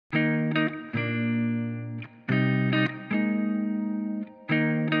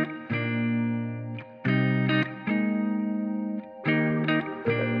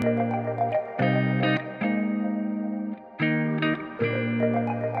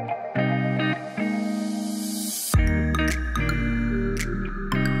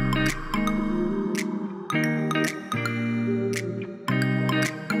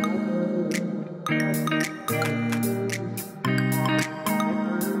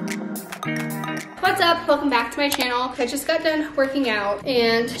What's up? Welcome back to my channel. I just got done working out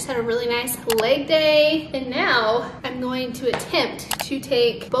and just had a really nice leg day, and now I'm going to attempt to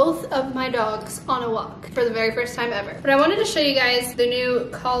take both of my dogs on a walk for the very first time ever. But I wanted to show you guys the new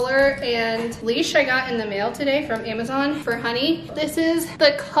collar and leash I got in the mail today from Amazon for Honey. This is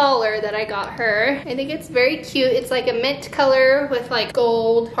the collar that I got her. I think it's very cute. It's like a mint color with like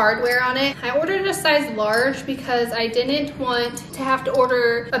gold hardware on it. I ordered a size large because I didn't want to have to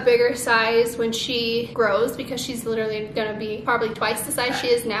order a bigger size when she grows, because she's literally gonna be probably twice the size she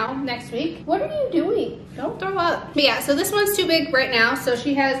is now next week. What are you doing? Don't throw up. But yeah, so this one's too big right now. So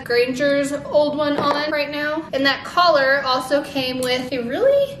she has Granger's old one on right now. And that collar also came with a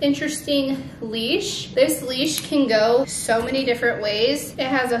really interesting leash. This leash can go so many different ways. It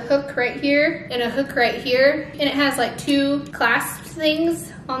has a hook right here and a hook right here. And it has like two clasp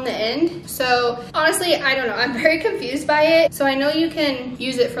things on the end. So honestly, I don't know. I'm very confused by it. So I know you can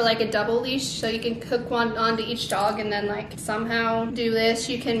use it for like a double leash. So you can hook one onto each dog and then like somehow do this.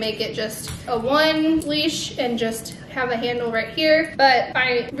 You can make it just a one leash and just have a handle right here. But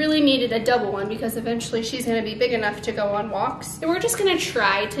I really needed a double one because eventually she's gonna be big enough to go on walks. And we're just gonna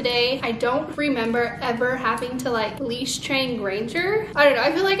try today. I don't remember ever having to like leash train Granger. I don't know.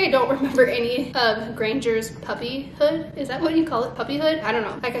 I feel like I don't remember any of Granger's puppyhood. Is that what you call it? Puppyhood? I don't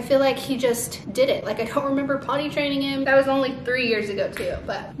know. Like I feel like he just did it. Like I don't remember potty training him. That was only 3 years ago too.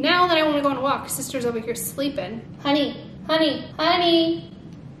 But now that I want to go on a walk, sister's over here sleeping. Honey, honey, honey.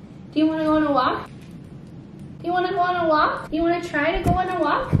 Do you want to go on a walk? Do you want to go on a walk? Do you want to try to go on a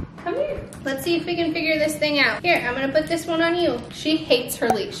walk? Come here. Let's see if we can figure this thing out. Here, I'm gonna put this one on you. She hates her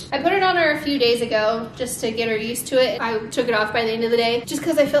leash. I put it on her a few days ago just to get her used to it. I took it off by the end of the day just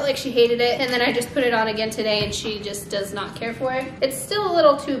because I felt like she hated it. And then I just put it on again today and she just does not care for it. It's still a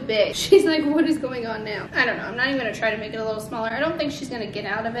little too big. She's like, what is going on now? I don't know. I'm not even gonna try to make it a little smaller. I don't think she's gonna get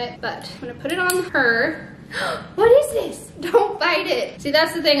out of it, but I'm gonna put it on her. What is this? Don't bite it. See,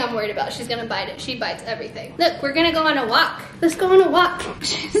 that's the thing I'm worried about. She's gonna bite it. She bites everything. Look, we're gonna go on a walk. Let's go on a walk.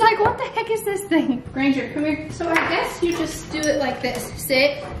 She's like, what the heck is this thing? Granger, come here. So I guess you just do it like this.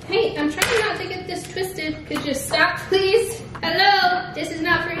 Sit. Hey, I'm trying not to get this twisted. Could you stop, please? Hello, this is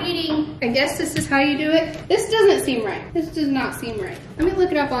not for eating. I guess this is how you do it. This doesn't seem right. This does not seem right. Let me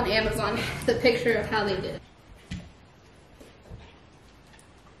look it up on Amazon, the picture of how they did it.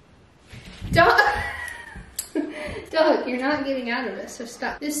 Doug, you're not getting out of this, so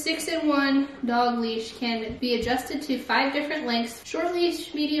stop. This 6-in-1 dog leash can be adjusted to 5 different lengths: short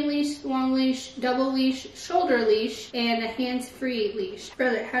leash, medium leash, long leash, double leash, shoulder leash, and a hands-free leash.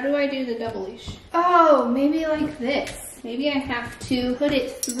 Brother, how do I do the double leash? Oh, maybe like this. Maybe I have to put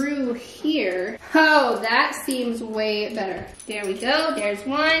it through here. Oh, that seems way better. There we go, there's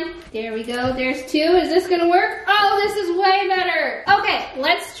one. There we go, there's 2. Is this gonna work? Oh, this is way better. Okay,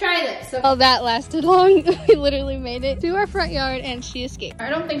 let's try this. Oh, that lasted long. We literally made it to our front yard and she escaped. I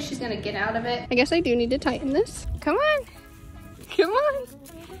don't think she's gonna get out of it. I guess I do need to tighten this. Come on, come on.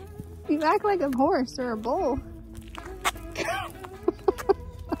 You act like a horse or a bull.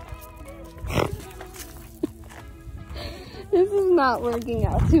 This is not working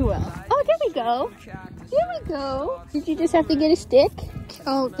out too well. Oh, there we go. There we go. Did you just have to get a stick?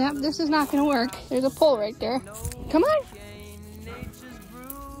 Oh, this is not gonna work. There's a pole right there. Come on.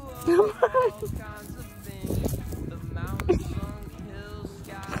 Come on.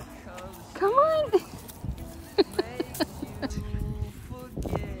 Come on.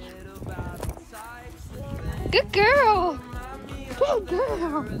 Good girl. Good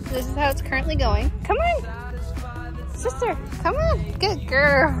girl. This is how it's currently going. Come on. Sister, come on. Good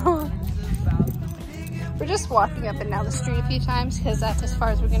girl. We're just walking up and down the street a few times because that's as far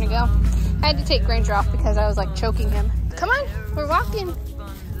as we're gonna go. I had to take Granger off because I was like choking him. Come on, we're walking.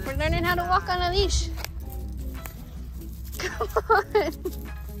 We're learning how to walk on a leash. Come on.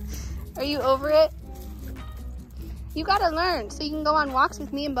 Are you over it? You gotta learn so you can go on walks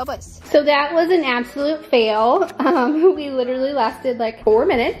with me and Bubba's. So that was an absolute fail. We literally lasted like 4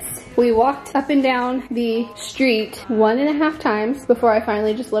 minutes. We walked up and down the street 1.5 times before I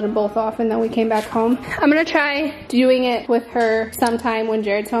finally just let them both off, and then we came back home. I'm gonna try doing it with her sometime when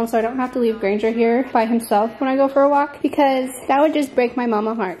Jared's home so I don't have to leave Granger here by himself when I go for a walk, because that would just break my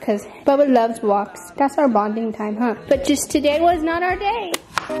mama heart because Bubba loves walks. That's our bonding time, huh? But just today was not our day.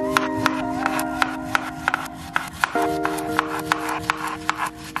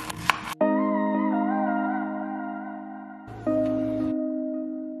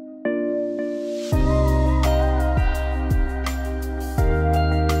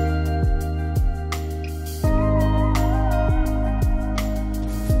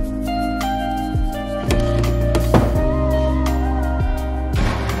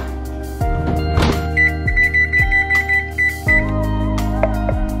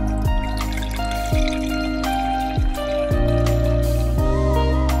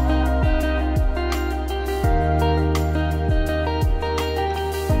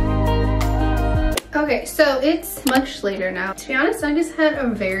 Okay, so it's much later now. To be honest, I just had a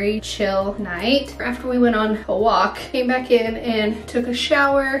very chill night. After we went on a walk, came back in and took a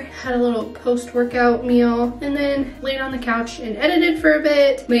shower, had a little post-workout meal, and then laid on the couch and edited for a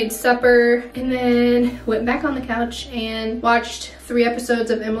bit, made supper, and then went back on the couch and watched 3 episodes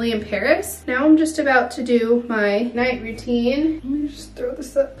of Emily in Paris. Now I'm just about to do my night routine. Let me just throw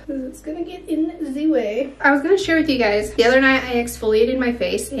this up because it's gonna get in the way. I was gonna share with you guys, the other night I exfoliated my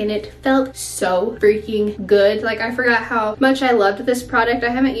face and it felt so freaking good. Like, I forgot how much I loved this product. I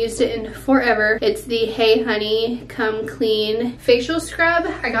haven't used it in forever. It's the Hey Honey Come Clean facial scrub.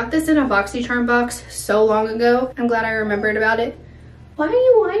 I got this in a BoxyCharm box so long ago. I'm glad I remembered about it. Why are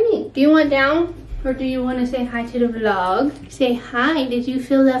you whining? Do you want down? Or do you want to say hi to the vlog? Say hi, did you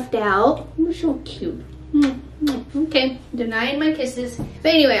feel left out? You're so cute. Okay, denying my kisses.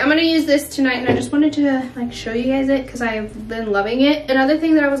 But anyway, I'm gonna use this tonight and I just wanted to like show you guys it because I've been loving it. Another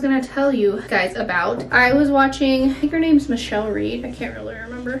thing that I was gonna tell you guys about, I was watching, I think her name's Michelle Reed, I can't really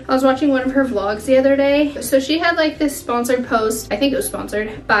remember. I was watching one of her vlogs the other day. So she had like this sponsored post, I think it was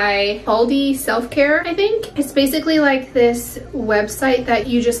sponsored by Aldi Self-Care, I think. It's basically like this website that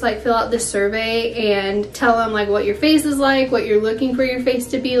you just like fill out this survey and tell them like what your face is like, what you're looking for your face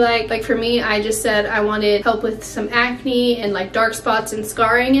to be like. Like for me, I just said I wanted help with some acne and like dark spots and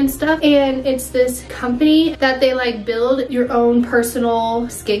scarring and stuff. And it's this company that they like build your own personal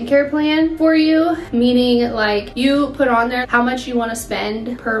skincare plan for you, meaning like you put on there how much you want to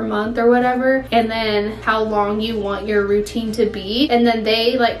spend per month or whatever, and then how long you want your routine to be, and then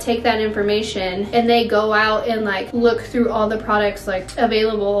they like take that information and they go out and like look through all the products like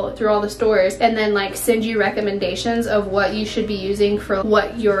available through all the stores and then like send you recommendations of what you should be using for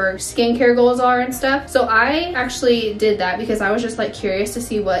what your skincare goals are and stuff. So I actually did that because I was just like curious to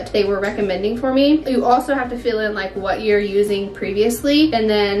see what they were recommending for me. You also have to fill in like what you're using previously, and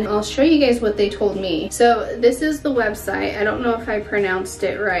then I'll show you guys what they told me. So this is the website. I don't know if I pronounced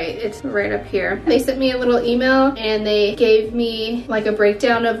it right. It's right up here. They sent me a little email and they gave me like a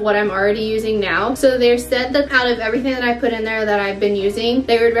breakdown of what I'm already using now. So they said that out of everything that I put in there that I've been using,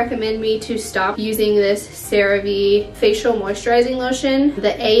 they would recommend me to stop using this CeraVe facial moisturizing lotion,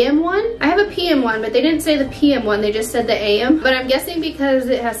 the AM one. I have a PM one, but they didn't say the PM one, they just said the AM, but I'm guessing because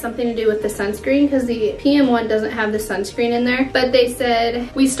it has something to do with the sunscreen, because the PM one doesn't have the sunscreen in there. But they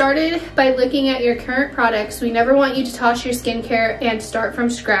said, we started by looking at your current products. We never want you to toss your skincare and start from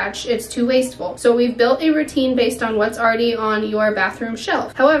scratch. It's too wasteful. So we've built a routine based on what's already on your bathroom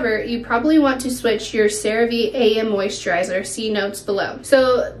shelf. However, you probably want to switch your CeraVe AM moisturizer. See notes below.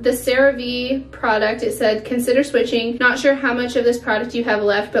 So the CeraVe product, it said, consider switching. Not sure how much of this product you have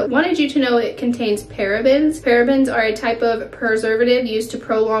left, but wanted you to know it contains parabens. Parabens are a type of preservative used to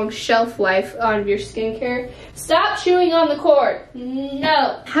prolong shelf life on your skincare. Stop chewing on the cord.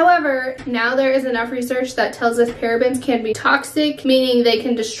 No. However, now there is enough research that tells us parabens can be toxic, meaning they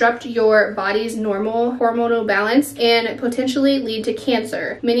can disrupt your body's normal hormonal balance and potentially lead to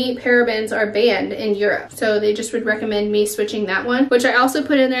cancer. Many parabens are banned in Europe, so they just would recommend me switching that one, which I also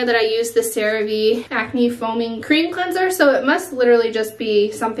put in there that I use the CeraVe Acne Foaming Cream Cleanser, so it must literally just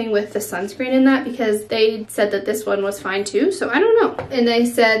be something with the sunscreen in that because they said that this one was fine too, so I don't know. And they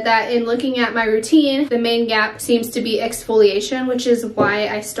said that in looking at my routine, the main gap seems to be exfoliation, which is why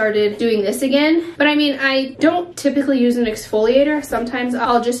I started doing this again. But I mean, I don't typically use an exfoliator. Sometimes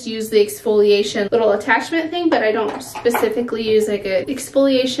I'll just use the exfoliation little attachment thing, but I don't specifically use like an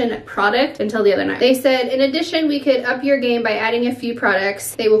exfoliation product until the other night. They said, in addition, we could up your game by adding a few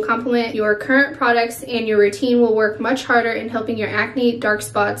products. They will complement your current products and your routine will work much harder in helping your acne, dark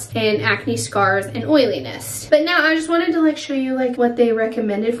spots, and acne scars and oiliness. But now I just wanted to like show you like what they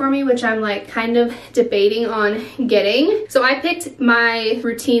recommended for me, which I'm like kind of debating on getting. So I picked my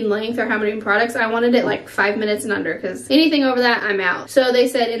routine length or how many products. I wanted it like 5 minutes and under because anything over that I'm out. So they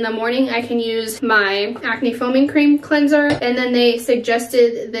said in the morning I can use my Acne Foaming Cream Cleanser, and then they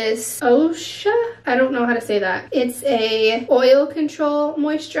suggested this OSHA, I don't know how to say that. It's a oil control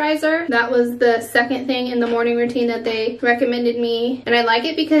moisturizer. That was the second thing in the morning routine that they recommended me, and I like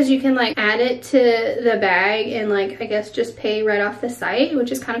it because you can like add it to the bag and like I guess just pay right off the site,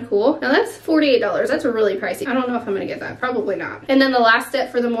 which is kind of cool. Now that's $48. That's really pricey. I don't know if I'm gonna get that. Probably not. And then the last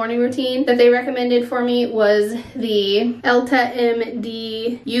step for the morning routine that they recommended for me was the Elta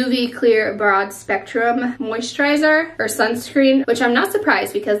D UV Clear Broad Spectrum Moisturizer or Sunscreen, which I'm not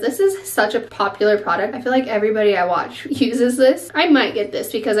surprised because this is such a popular product. I feel like everybody I watch uses this. I might get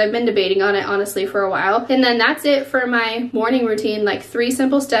this because I've been debating on it honestly for a while. And then that's it for my morning routine. Like 3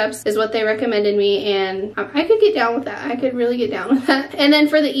 simple steps is what they recommended me, and I could get down with that. I could really get down with that. And then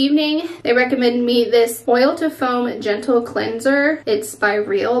for the evening, they recommended me this Oil to Foam Gentle Cleanser. It's by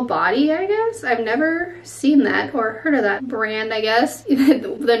Real Body, I guess. I've never seen that or heard of that brand, I guess.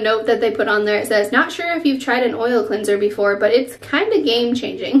 The note that they put on there, it says, not sure if you've tried an oil cleanser before, but it's kind of game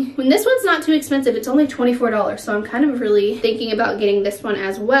changing. When this one's not too expensive, it's only $24, so I'm kind of really thinking about getting this one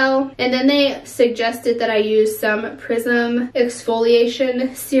as well. And then they suggested that I use some Prism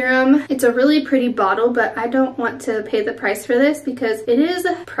exfoliation serum. It's a really pretty bottle, but I don't want to pay the price for this because it is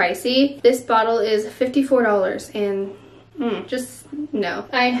pricey. This bottle is $54 and just no.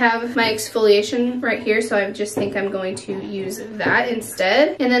 I have my exfoliation right here, so I just think I'm going to use that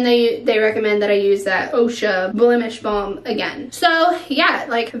instead. And then they recommend that I use that OSHA Blemish Balm again. So yeah,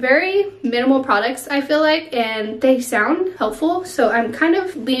 like very minimal products I feel like, and they sound helpful. So I'm kind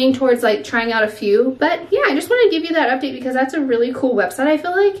of leaning towards like trying out a few. But yeah, I just want to give you that update because that's a really cool website I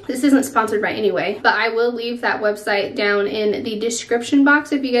feel like. This isn't sponsored by anyway, but I will leave that website down in the description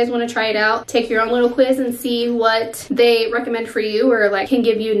box if you guys want to try it out. Take your own little quiz and see what they recommend for you, or like can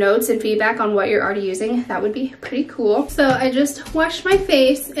give you notes and feedback on what you're already using. That would be pretty cool. So I just washed my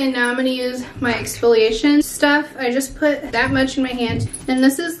face and now I'm going to use my exfoliation stuff. I just put that much in my hand, and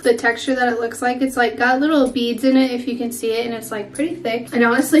this is the texture that it looks like. It's like got little beads in it if you can see it, and it's like pretty thick. It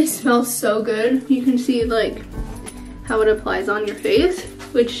honestly smells so good. You can see like how it applies on your face,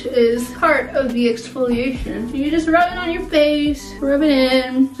 which is part of the exfoliation. You just rub it on your face, rub it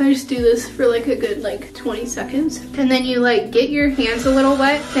in. I just do this for like a good like 20 seconds. And then you like get your hands a little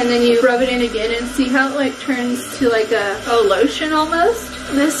wet and then you rub it in again and see how it like turns to like a lotion almost.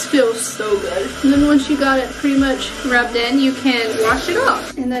 This feels so good. And then once you got it pretty much rubbed in, you can wash it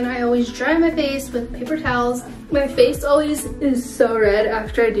off. And then I always dry my face with paper towels. My face always is so red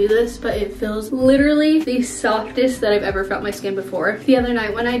after I do this, but it feels literally the softest that I've ever felt my skin before. The other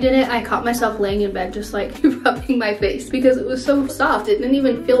night when I did it, I caught myself laying in bed just like rubbing my face because it was so soft. It didn't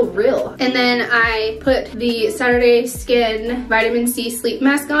even feel real. And then I put the Saturday Skin Vitamin C Sleep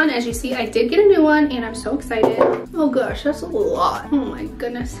Mask on. As you see, I did get a new one and I'm so excited. Oh gosh, that's a lot. Oh my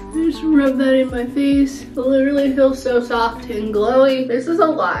goodness. I just rubbed that in my face. It literally feels so soft and glowy. This is a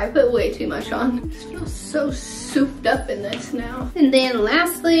lot. I put way too much on. This feels so souped up in this now. And then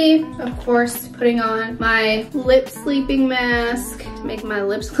lastly, of course, putting on my lip sleeping mask to make my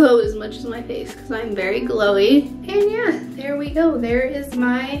lips glow as much as my face because I'm very glowy. And yeah, there we go. There is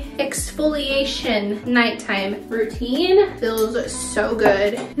my exfoliation nighttime routine. Feels so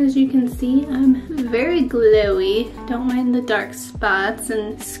good. As you can see, I'm very glowy. Don't mind the dark spots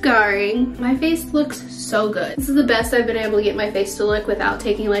and scarring. My face looks so good. This is the best I've been able to get my face to look without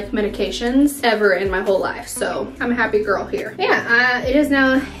taking like medications ever in my whole life. So I'm a happy girl here. Yeah, it is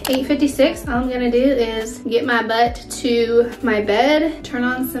now 8:56. All I'm gonna do is get my butt to my bed, turn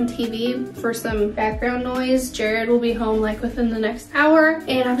on some TV for some background noise. Jared will be home like within the next hour,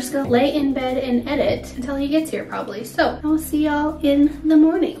 and I'm just gonna lay in bed and edit until he gets here probably. So I will see y'all in the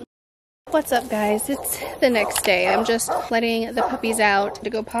morning. What's up guys? It's the next day. I'm just letting the puppies out to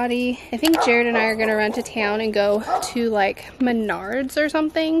go potty. I think Jared and I are gonna run to town and go to like Menards or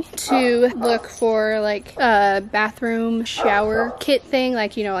something to look for like a bathroom shower kit thing,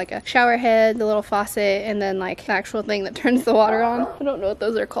 like you know, like a shower head, the little faucet, and then like the actual thing that turns the water on. I don't know what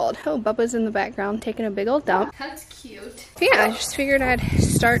those are called. Oh, Bubba's in the background taking a big old dump. That's cute. Yeah, I just figured I'd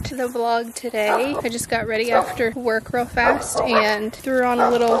start the vlog today. I just got ready after work real fast and threw on a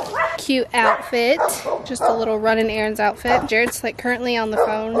little cute outfit, just a little running errands outfit. Jared's like currently on the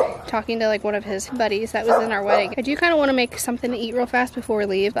phone talking to like one of his buddies that was in our wedding. I do kind of want to make something to eat real fast before we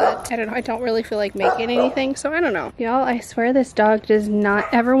leave, but I don't know, I don't really feel like making anything, so I don't know. Y'all, I swear this dog does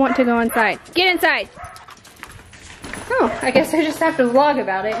not ever want to go inside. Get inside! Oh, I guess I just have to vlog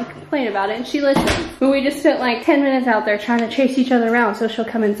about it and complain about it, and she listens. But we just spent like 10 minutes out there trying to chase each other around so she'll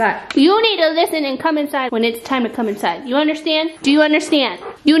come inside. You need to listen and come inside when it's time to come inside. You understand? Do you understand?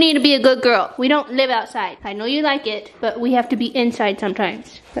 You need to be a good girl. We don't live outside. I know you like it, but we have to be inside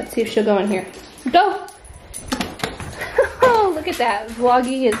sometimes. Let's see if she'll go in here. Go! Oh, look at that.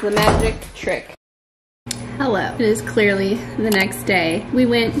 Vlogging is the magic trick. Hello. It is clearly the next day. We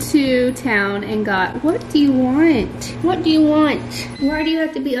went to town and got, what do you want? What do you want? Why do you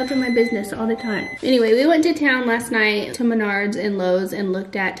have to be up in my business all the time? Anyway, we went to town last night to Menards and Lowe's and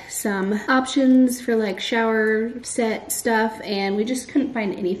looked at some options for like shower set stuff, and we just couldn't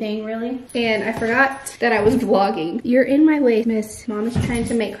find anything really. And I forgot that I was vlogging. You're in my way, miss. Mom is trying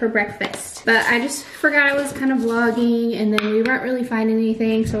to make her breakfast. But I just forgot I was kind of vlogging, and then we weren't really finding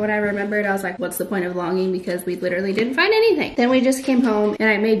anything. So when I remembered, I was like, what's the point of vlogging? Because we literally didn't find anything. Then we just came home and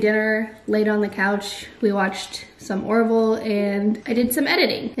I made dinner, laid on the couch. We watched some Orville and I did some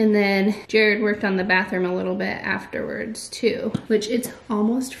editing. And then Jared worked on the bathroom a little bit afterwards too, which it's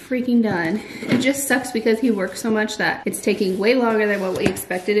almost freaking done. It just sucks because he works so much that it's taking way longer than what we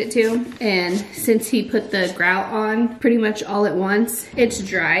expected it to. And since he put the grout on pretty much all at once, it's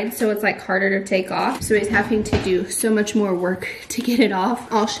dried, so it's like harder to take off. So he's having to do so much more work to get it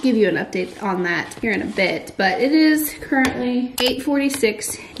off. I'll give you an update on that here in a bit, but it is currently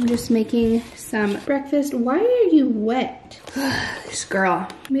 8:46. I'm just making some breakfast. Why are you wet? This girl.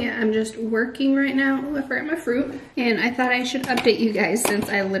 Yeah, I'm just working right now. Oh, I forgot my fruit. And I thought I should update you guys since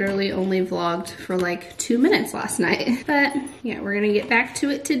I literally only vlogged for like 2 minutes last night. But yeah, we're gonna get back to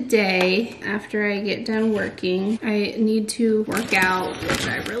it today after I get done working. I need to work out, which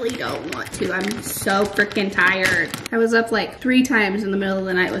I really don't want to. I'm so freaking tired. I was up like 3 times in the middle of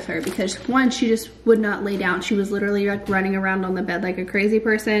the night with her because one, she just would not lay down. She was literally like running around on the bed like a crazy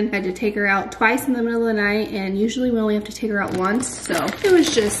person. I had to take her out twice in the middle of the night, and usually we only have to take her out once, so it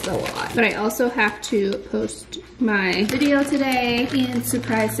was just a lot. But I also have to post my video today, and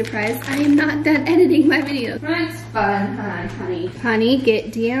surprise, surprise, I am not done editing my video. That's fun, huh, honey? Honey,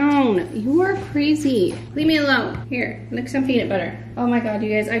 get down. You are crazy. Leave me alone. Here, lick some peanut butter. Oh my god, you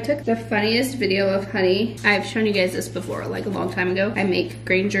guys, I took the funniest video of Honey. I've shown you guys this before, like a long time ago. I make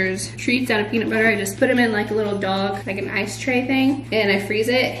Granger's treats out of peanut butter. I just put them in like a little dog, like an ice tray thing, and I freeze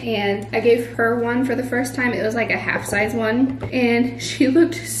it. And I gave her one for the first time. It was like a half-size one, and she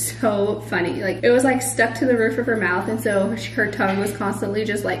looked so funny. Like, it was like stuck to the roof of her mouth, and so her tongue was constantly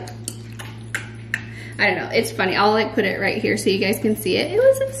just like, I don't know, it's funny. I'll like put it right here so you guys can see it. It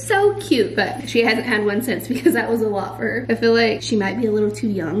was so cute, but she hasn't had one since because that was a lot for her. I feel like she might be a little too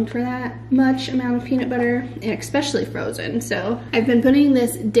young for that much amount of peanut butter, and especially frozen. So I've been putting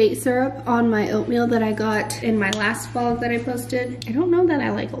this date syrup on my oatmeal that I got in my last vlog that I posted. I don't know that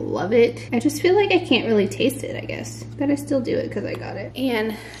I like love it. I just feel like I can't really taste it, I guess. But I still do it because I got it.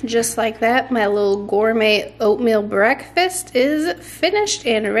 And just like that, my little gourmet oatmeal breakfast is finished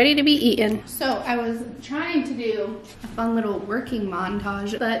and ready to be eaten. So I was trying to do a fun little working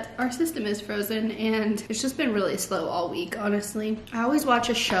montage, but our system is frozen and it's just been really slow all week, honestly. I always watch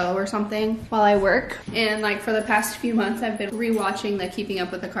a show or something while I work, and like for the past few months I've been rewatching the Keeping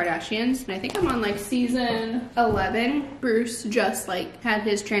Up with the Kardashians, and I think I'm on like season 11. Bruce just like had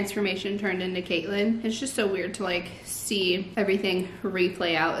his transformation turned into Caitlyn. It's just so weird to like see everything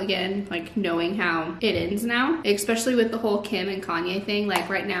replay out again, like knowing how it ends now, especially with the whole Kim and Kanye thing. Like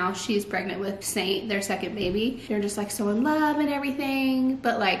right now she's pregnant with Saint, their second baby. They're just like so in love and everything,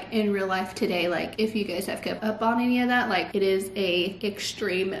 but like in real life today, like if you guys have kept up on any of that, like it is a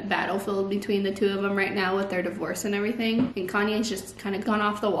extreme battlefield between the two of them right now with their divorce and everything, and Kanye's just kind of gone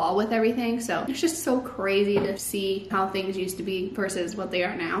off the wall with everything. So it's just so crazy to see how things used to be versus what they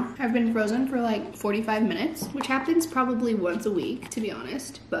are now. I've been frozen for like 45 minutes, which happens probably once a week, to be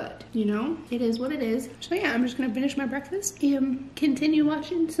honest, but you know, it is what it is. So yeah, I'm just gonna finish my breakfast and continue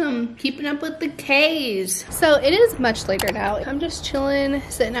watching some Keeping Up with the K's. So it is much later now. I'm just chilling,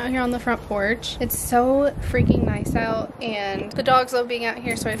 sitting out here on the front porch. It's so freaking nice out, and the dogs love being out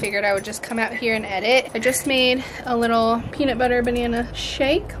here, so I figured I would just come out here and edit. I just made a little peanut butter banana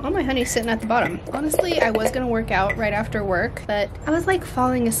shake. All my honey's sitting at the bottom. Honestly, I was gonna work out right after work, but I was like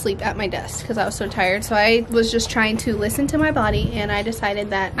falling asleep at my desk because I was so tired. So I was just trying to listen to my body, and I decided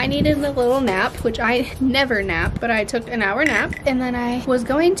that I needed a little nap, which I never nap, but I took an hour nap, and then I was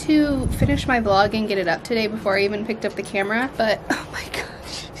going to finish my vlog and get it up today before I even picked up the camera, but oh my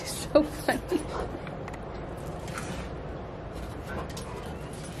gosh, it's so funny.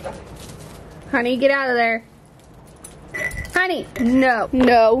 Honey, get out of there. Honey, no,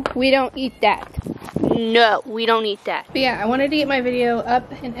 no, we don't eat that. No, we don't eat that. But yeah, I wanted to get my video up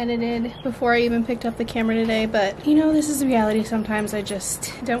and edited before I even picked up the camera today, but you know, this is reality. Sometimes I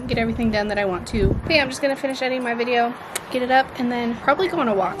just don't get everything done that I want to. But yeah, I'm just gonna finish editing my video, get it up, and then probably go on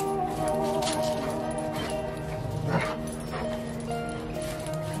a walk.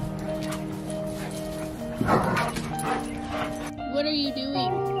 What are you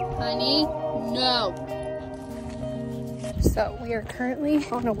doing, honey? No. So we are currently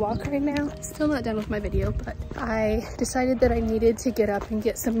on a walk right now. Still not done with my video, but I decided that I needed to get up and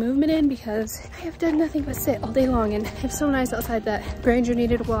get some movement in because I have done nothing but sit all day long, and it's so nice outside that Granger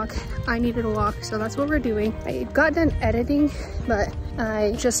needed a walk, I needed a walk, so that's what we're doing. I got done editing, but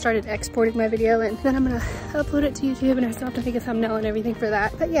I just started exporting my video, and then I'm gonna upload it to YouTube, and I still have to make a thumbnail and everything for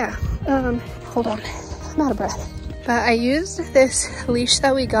that. But yeah, hold on, I'm out of breath. But I used this leash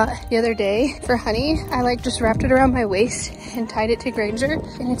that we got the other day for Honey. I like just wrapped it around my waist and tied it to Granger.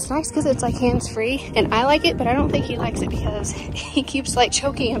 And it's nice because it's like hands-free. And I like it, but I don't think he likes it because he keeps like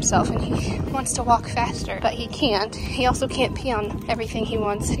choking himself and he wants to walk faster, but he can't. He also can't pee on everything he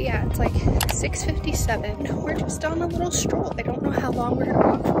wants. Yeah, it's like 6:57. We're just on a little stroll. I don't know how long we're gonna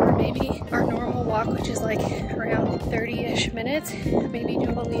walk for. Maybe our normal walk, which is like around 30-ish minutes. Maybe do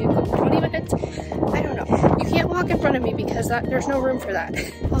only a quick 20 minutes. I don't know. You can't walk in front of me because there's no room for that.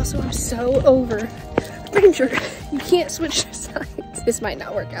 Also, I'm so over Ranger. You can't switch sides. This might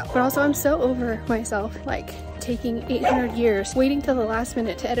not work out. But also, I'm so over myself, like taking 800 years, waiting till the last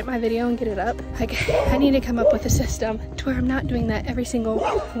minute to edit my video and get it up. Like, I need to come up with a system to where I'm not doing that every single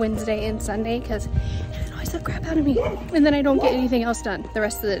Wednesday and Sunday because it annoys the crap out of me. And then I don't get anything else done the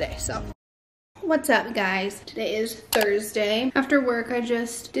rest of the day, so. What's up, guys? Today is Thursday. After work, I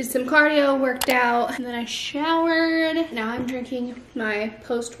just did some cardio, worked out, and then I showered. Now I'm drinking my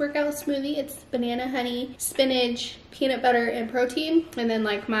post-workout smoothie. It's banana, honey, spinach, peanut butter, and protein. And then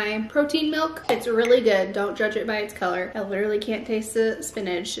like my protein milk. It's really good. Don't judge it by its color. I literally can't taste the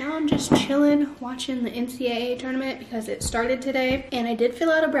spinach. Now I'm just chilling, watching the NCAA tournament because it started today. And I did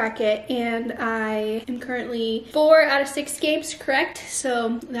fill out a bracket, and I am currently 4 out of 6 games correct.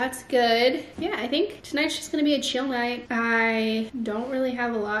 So that's good. Yeah, I think tonight's just gonna be a chill night. I don't really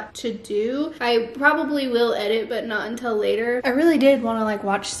have a lot to do. I probably will edit, but not until later. I really did want to like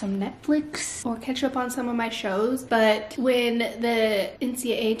watch some Netflix or catch up on some of my shows, but when the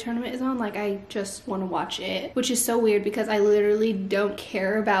NCAA tournament is on, like I just want to watch it, which is so weird because I literally don't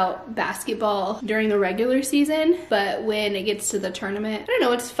care about basketball during the regular season, but when it gets to the tournament, I don't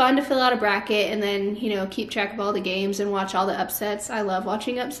know, it's fun to fill out a bracket and then, you know, keep track of all the games and watch all the upsets. I love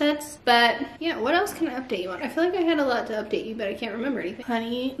watching upsets. But yeah, what else can I update you on? I feel like I had a lot to update you, but I can't remember anything.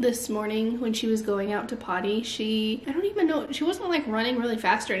 Honey, this morning when she was going out to potty, I don't even know, she wasn't like running really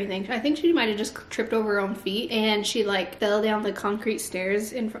fast or anything. I think she might have just tripped over her own feet, and she like fell down the concrete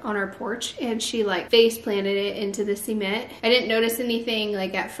stairs on our porch, and she like face planted it into the cement. I didn't notice anything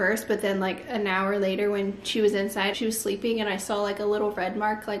like at first, but then like an hour later when she was inside, she was sleeping, and I saw like a little red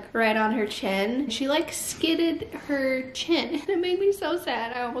mark like right on her chin. She like skidded her chin, and it made me so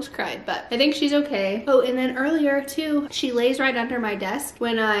sad. I almost cried, but I think she's okay. Oh, and then earlier too, she lays right under my desk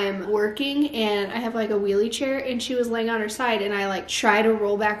when I'm working, and I have like a wheelie chair, and she was laying on her side, and I like try to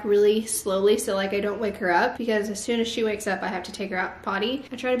roll back really slowly so like I don't wake her up, because as soon as she wakes up I have to take her out potty.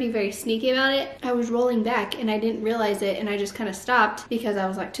 I try to be very sneaky about it. I was rolling back and I didn't realize it, and I just kind of stopped because I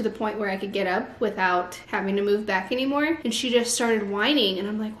was like to the point where I could get up without having to move back anymore, and she just started whining, and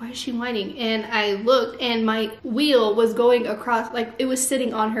I'm like, why is she whining? And I looked, and my wheel was going across, like it was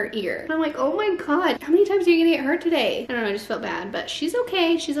sitting on her ear, and I'm like, oh my god, how many times are you gonna get hurt today? I don't know, I just felt bad, but she's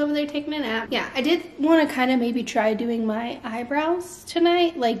okay. She's over there taking a nap. Yeah, I did want to kind of maybe try doing my eyebrows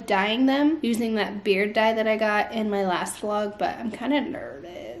tonight, like dyeing them using that beard dye that I got in my last vlog, but I'm kind of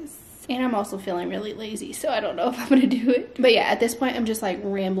nervous. And I'm also feeling really lazy, so I don't know if I'm gonna do it. But yeah, at this point, I'm just like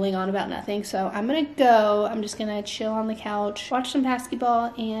rambling on about nothing. So I'm gonna go. I'm just gonna chill on the couch, watch some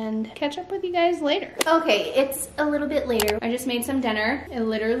basketball, and catch up with you guys later. Okay, it's a little bit later. I just made some dinner. I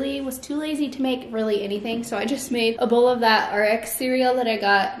literally was too lazy to make really anything, so I just made a bowl of that RX cereal that I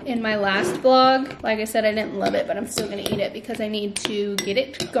got in my last vlog. Like I said, I didn't love it, but I'm still gonna eat it because I need to get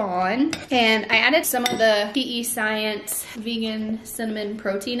it gone. And I added some of the PE Science vegan cinnamon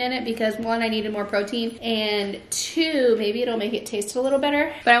protein in it because 1, I needed more protein, and 2, maybe it'll make it taste a little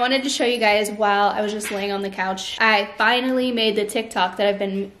better. But I wanted to show you guys while I was just laying on the couch. I finally made the TikTok that I've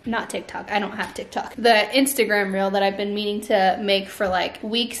been, not TikTok, I don't have TikTok, the Instagram reel that I've been meaning to make for like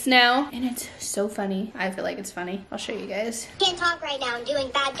weeks now, and it's so funny. I feel like it's funny. I'll show you guys. Can't talk right now, I'm doing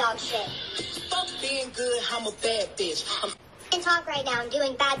bad dog shit. Fuck being good, I'm a bad bitch. Can't talk right now, I'm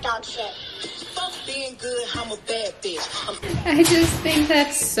doing bad dog shit. Fuck being good, I'm a bad bitch. I just think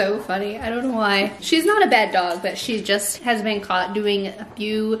that's so funny. I don't know why. She's not a bad dog, but she just has been caught doing a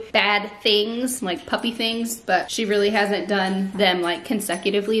few bad things, like puppy things, but she really hasn't done them like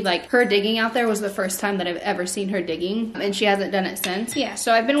consecutively. Like her digging out there was the first time that I've ever seen her digging, and she hasn't done it since. Yeah,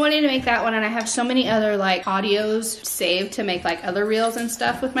 so I've been wanting to make that one, and I have so many other like audios saved to make like other reels and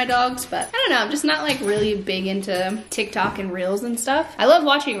stuff with my dogs, but I don't know, I'm just not like really big into TikTok and reels and stuff. I love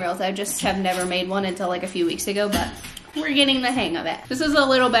watching reels. I just have never made one until like a few weeks ago, but we're getting the hang of it. This is a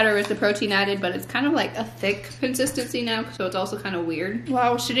little better with the protein added, but it's kind of like a thick consistency now, so it's also kind of weird. While I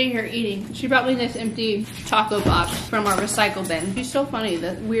was sitting here eating, she brought me this empty taco box from our recycle bin. She's so funny,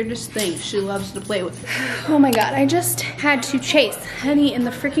 the weirdest thing she loves to play with. Oh my god, I just had to chase Honey in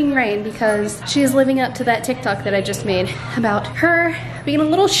the freaking rain because she is living up to that TikTok that I just made about her being a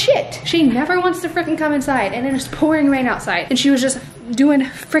little shit. She never wants to freaking come inside, and it is pouring rain outside, and she was just doing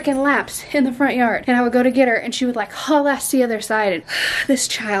freaking laps in the front yard, and I would go to get her and she would like haul ass to the other side. And this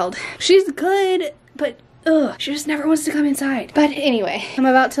child, she's good, but ugh, she just never wants to come inside. But anyway, I'm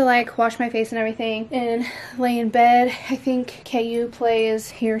about to like wash my face and everything and lay in bed. I think KU plays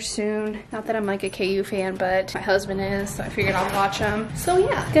here soon. Not that I'm like a KU fan, but my husband is, so I figured I'll watch him. So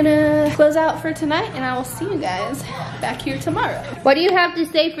yeah, gonna close out for tonight, and I will see you guys back here tomorrow. What do you have to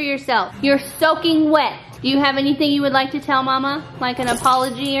say for yourself? You're soaking wet. Do you have anything you would like to tell Mama? Like an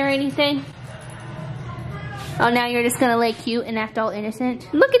apology or anything? Oh, now you're just gonna lay cute and act all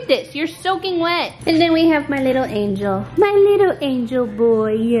innocent? Look at this, you're soaking wet. And then we have my little angel. My little angel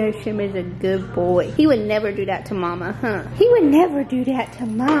boy. Yes, him is a good boy. He would never do that to Mama, huh? He would never do that to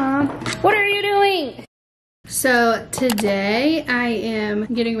Mom. What are you doing? So today I am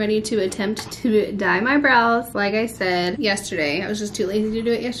getting ready to attempt to dye my brows. Like I said yesterday, I was just too lazy to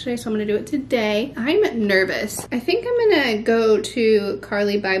do it yesterday, so I'm gonna do it today. I'm nervous. I think I'm gonna go to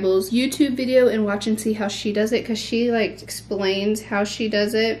Carly Bible's YouTube video and watch and see how she does it, because she like explains how she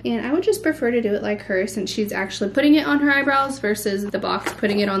does it, and I would just prefer to do it like her since she's actually putting it on her eyebrows versus the box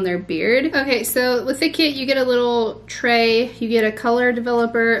putting it on their beard. Okay, so with the kit you get a little tray, you get a color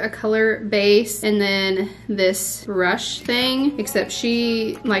developer, a color base, and then this brush thing, except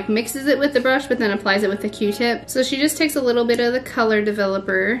she like mixes it with the brush but then applies it with the Q-tip. So she just takes a little bit of the color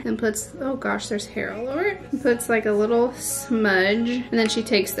developer and puts, oh gosh, there's hair all over it, and puts like a little smudge, and then she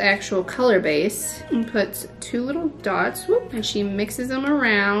takes the actual color base and puts 2 little dots, whoop, and she mixes them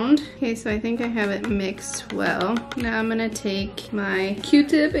around. Okay, so I think I have it mixed well. Now I'm gonna take my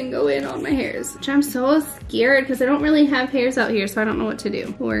Q-tip and go in on my hairs, which I'm so scared because I don't really have hairs out here, so I don't know what to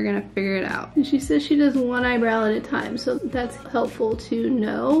do. We're gonna figure it out. And she says she does one eyebrow at a time, so that's helpful to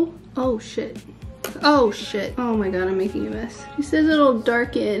know. Oh shit. Oh shit. Oh my god, I'm making a mess. She says it'll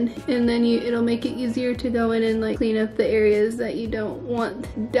darken and then it'll make it easier to go in and like clean up the areas that you don't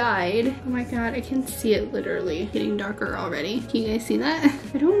want dyed. Oh my god, I can see it literally getting darker already. Can you guys see that?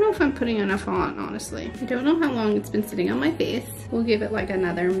 I don't know if I'm putting enough on, honestly. I don't know how long it's been sitting on my face. We'll give it like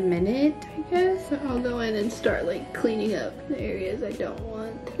another minute, I guess. So I'll go in and start like cleaning up the areas I don't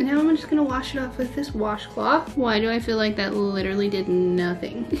want. And now I'm just gonna wash it off with this washcloth. Why do I feel like that literally did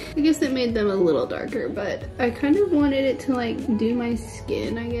nothing? I guess it made them a little darker, but I kind of wanted it to like do my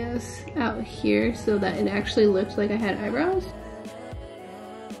skin, I guess, out here so that it actually looked like I had eyebrows.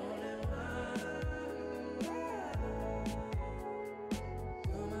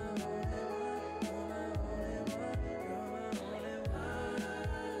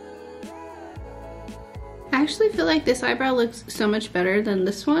 I actually feel like this eyebrow looks so much better than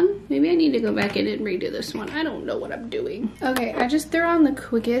this one. Maybe I need to go back in and redo this one. I don't know what I'm doing. Okay, I just threw on the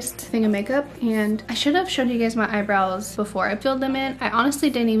quickest thing of makeup, and I should have showed you guys my eyebrows before I filled them in. I honestly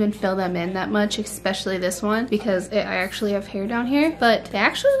didn't even fill them in that much, especially this one, because I actually have hair down here, but they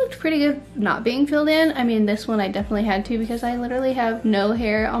actually looked pretty good not being filled in. I mean, this one I definitely had to because I literally have no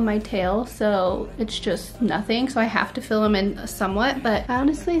hair on my tail, so it's just nothing, so I have to fill them in somewhat, but I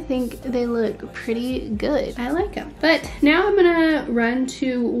honestly think they look pretty good. I like them. But now I'm gonna run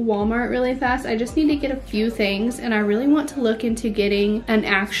to Walmart really fast. I just need to get a few things, and I really want to look into getting an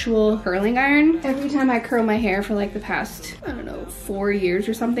actual curling iron. Every time I curl my hair for like the past, I don't know, 4 years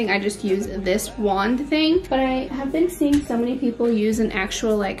or something, I just use this wand thing. But I have been seeing so many people use an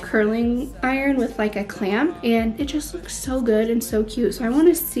actual like curling iron with like a clamp, and it just looks so good and so cute. So I want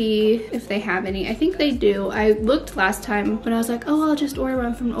to see if they have any. I think they do. I looked last time, but I was like, oh, I'll just order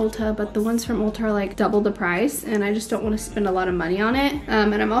one from Ulta, but the ones from Ulta are like double the price, and I just don't want to spend a lot of money on it.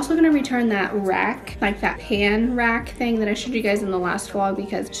 And I'm also going to return that rack, like that pan rack thing that I showed you guys in the last vlog,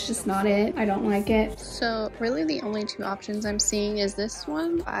 because it's just not it. I don't like it. So really the only 2 options I'm seeing is this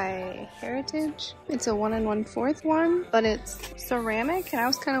one by Heritage. It's a 1 1/4 one, but it's ceramic, and I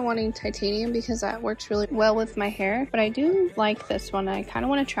was kind of wanting titanium because that works really well with my hair, but I do like this one. I kind of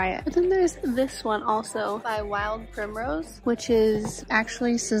want to try it. But then there's this one also by Wild Primrose, which is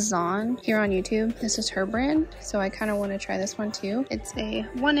actually Cezanne here on YouTube. This is her brand, so I kind of want to try this one too. It's a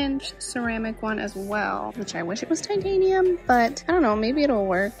 1-inch ceramic one as well, which I wish it was titanium, but I don't know, maybe it'll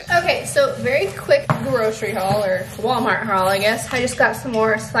work. Okay, so very quick grocery haul, or Walmart haul, I guess. I just got some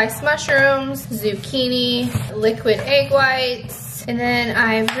more sliced mushrooms, zucchini, liquid egg whites, that. And then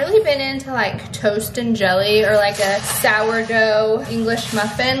I've really been into like toast and jelly, or like a sourdough English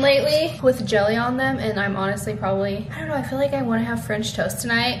muffin lately with jelly on them. And I'm honestly probably, I don't know, I feel like I want to have French toast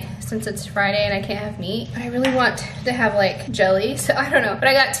tonight since it's Friday and I can't have meat. But I really want to have like jelly, so I don't know. But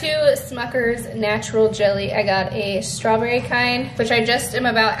I got 2 Smucker's natural jelly. I got a strawberry kind, which I just am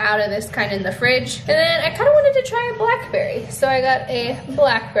about out of this kind in the fridge. And then I kind of wanted to try a blackberry, so I got a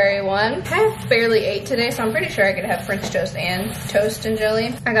blackberry one. I barely ate today, so I'm pretty sure I could have French toast and toast and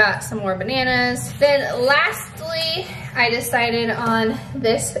jelly. I got some more bananas. Then lastly, I decided on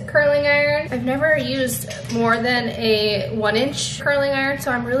this curling iron. I've never used more than a 1-inch curling iron,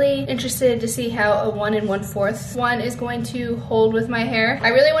 so I'm really interested to see how a 1 1/4 one is going to hold with my hair. I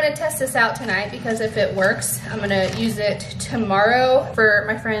really want to test this out tonight because if it works, I'm gonna use it tomorrow for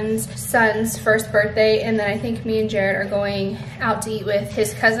my friend's son's first birthday, and then I think me and Jared are going out to eat with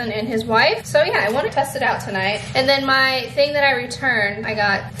his cousin and his wife. So yeah, I want to test it out tonight. And then my thing that I returned, I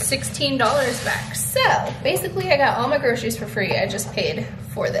got $16 back. So basically I got all my groceries for free. I just paid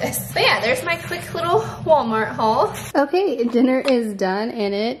for this. But yeah, there's my quick little Walmart haul. Okay, dinner is done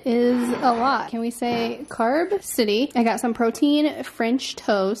and it is a lot. Can we say Carb City? I got some protein French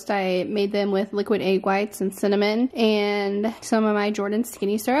toast. I made them with liquid egg whites and cinnamon and some of my Jordan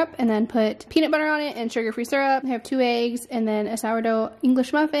skinny syrup, and then put peanut butter on it and sugar-free syrup. I have 2 eggs and then a sourdough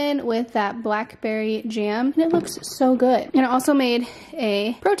English muffin with that blackberry jam, and it looks so good. And I also made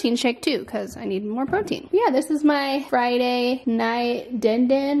a protein shake too because I need more protein. Yeah, this is my Friday night din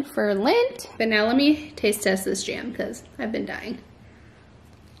for Lent. But now let me taste test this jam because I've been dying.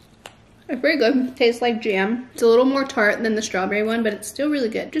 It's pretty good. Tastes like jam. It's a little more tart than the strawberry one, but it's still really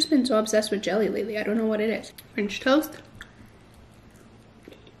good. Just been so obsessed with jelly lately. I don't know what it is. French toast.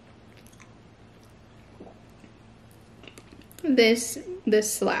 This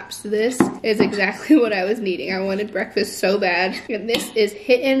slaps. This is exactly what I was needing. I wanted breakfast so bad. And this is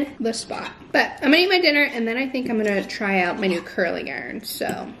hitting the spot. But I'm gonna eat my dinner and then I think I'm gonna try out my new curling iron.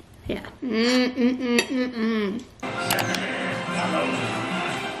 So yeah.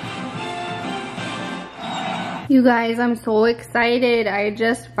 You guys, I'm so excited. I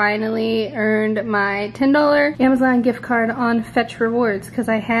just finally earned my $10 Amazon gift card on Fetch Rewards because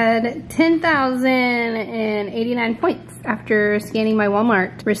I had 10,089 points after scanning my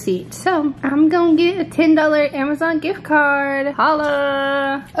Walmart receipt. So I'm gonna get a $10 Amazon gift card.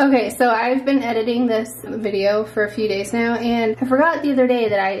 Holla! Okay, so I've been editing this video for a few days now, and I forgot the other day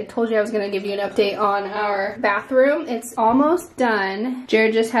that I told you I was gonna give you an update on our bathroom. It's almost done.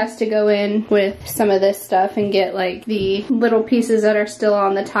 Jared just has to go in with some of this stuff and get like the little pieces that are still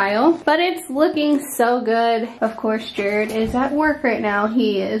on the tile, but it's looking so good. Of course, Jared is at work right now.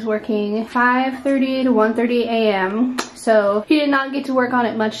 He is working 5:30 to 1:30 a.m. So he did not get to work on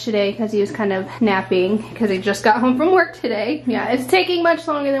it much today because he was kind of napping because he just got home from work today. Yeah, it's taking much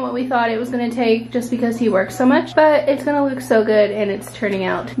longer than what we thought it was gonna take just because he works so much, but it's gonna look so good and it's turning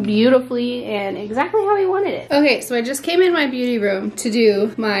out beautifully and exactly how we wanted it. Okay, so I just came in my beauty room to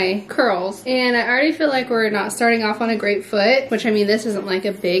do my curls, and I already feel like we're not starting off on a great foot, which I mean, this isn't like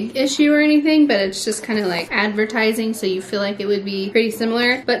a big issue or anything, but it's just kind of like advertising, so you feel like it would be pretty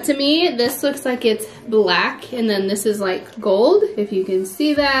similar. But to me, this looks like it's black, and then this is like gold, if you can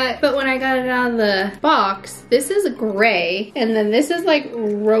see that. But when I got it out of the box, this is gray, and then this is like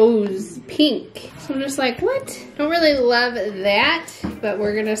rose pink. So I'm just like, what? Don't really love that, but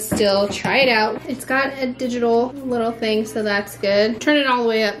we're gonna still try it out. It's got a digital little thing, so that's good. Turn it all the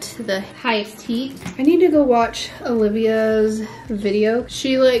way up to the highest heat. I need to go watch Olivia's video.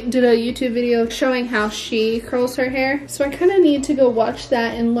 She like did a YouTube video showing how she curls her hair. So I kind of need to go watch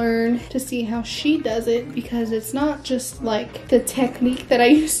that and learn to see how she does it, because it's not just like the technique that I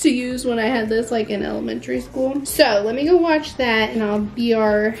used to use when I had this like in elementary school. So let me go watch that and I'll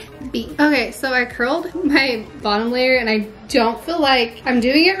BRB. Okay, so I curled my bottom layer and I don't feel like I'm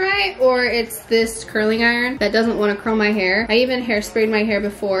doing it right, or it's this curling iron that doesn't want to curl my hair. I even hairsprayed my hair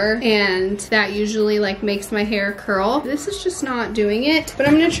before and that usually like makes my hair curl. This is just not doing it, but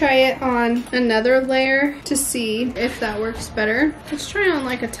I'm gonna try it on another layer to see if that works better. Let's try on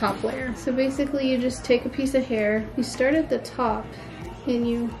like a top layer. So basically you just take a piece of hair, you start at the top and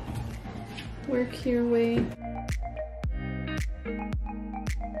you work your way.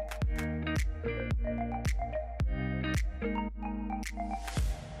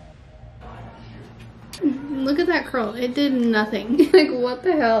 Look at that curl? It did nothing. Like, what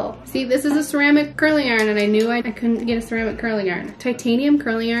the hell? See, this is a ceramic curling iron, and I knew I couldn't get a ceramic curling iron. Titanium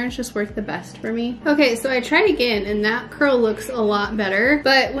curling irons just work the best for me. Okay, so I tried again, and that curl looks a lot better.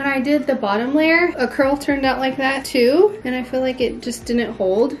 But when I did the bottom layer, a curl turned out like that too, and I feel like it just didn't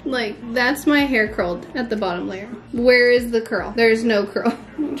hold. Like, that's my hair curled at the bottom layer. Where is the curl? There's no curl.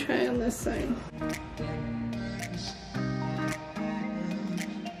 Let me try on this side.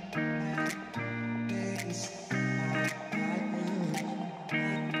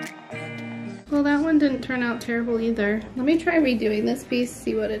 Well, that one didn't turn out terrible either. Let me try redoing this piece,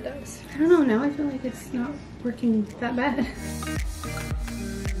 see what it does. I don't know, now I feel like it's not working that bad.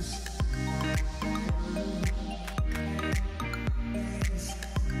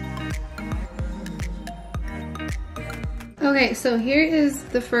 Okay, so here is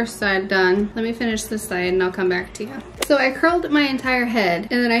the first side done. Let me finish this side and I'll come back to you. So I curled my entire head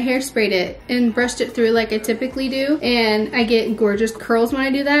and then I hairsprayed it and brushed it through like I typically do, and I get gorgeous curls when I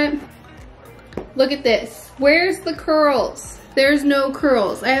do that. Look at this. Where's the curls? There's no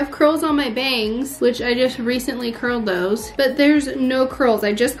curls. I have curls on my bangs, which I just recently curled those, but there's no curls.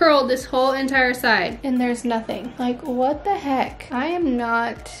 I just curled this whole entire side and there's nothing. Like, what the heck? I am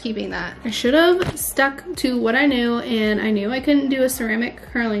not keeping that. I should have stuck to what I knew, and I knew I couldn't do a ceramic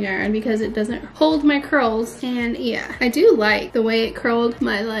curling iron because it doesn't hold my curls. And yeah, I do like the way it curled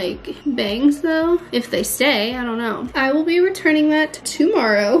my like bangs though. If they stay, I don't know. I will be returning that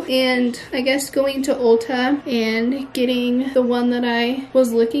tomorrow, and I guess going to Ulta and getting the one that I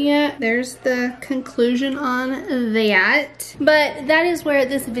was looking at. There's the conclusion on that. But that is where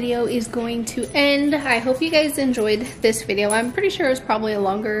this video is going to end. I hope you guys enjoyed this video. I'm pretty sure it's probably a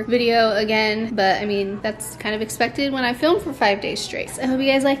longer video again, but I mean, that's kind of expected when I film for 5 days straight. So I hope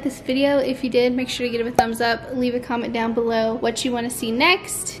you guys liked this video. If you did, make sure to give it a thumbs up. Leave a comment down below what you want to see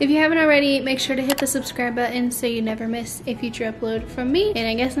next. If you haven't already, make sure to hit the subscribe button so you never miss a future upload from me. And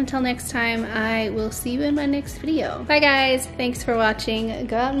I guess until next time, I will see you in my next video. Bye guys. Thanks for watching.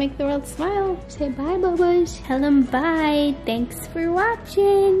 Go out and make the world smile. Say bye, Bubba's. Tell them bye. Thanks for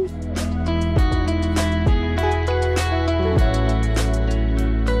watching.